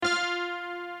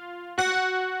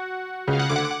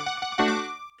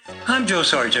I'm Joe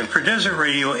Sargent for Desert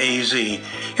Radio AZ.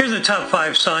 Here's the top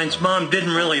 5 signs Mom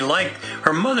didn't really like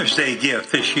her Mother's Day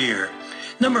gift this year.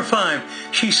 Number 5,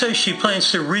 she says she plans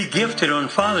to re-gift it on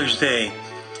Father's Day.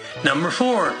 Number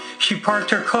 4, she parked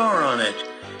her car on it.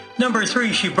 Number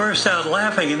 3, she burst out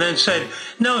laughing and then said,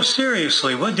 "No,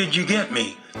 seriously, what did you get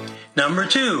me?" Number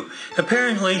 2,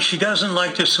 apparently she doesn't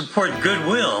like to support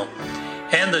Goodwill.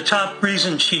 And the top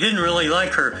reason she didn't really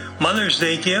like her Mother's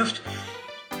Day gift,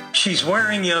 she's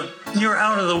wearing a "You're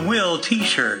Out of the Will"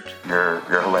 t-shirt. You're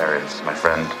hilarious, my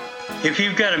friend. If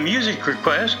you've got a music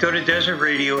request, go to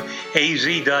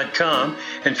desertradioaz.com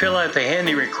and fill out the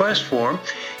handy request form.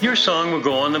 Your song will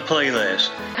go on the playlist.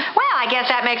 Well, I guess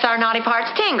that makes our naughty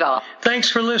parts tingle. Thanks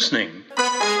for listening.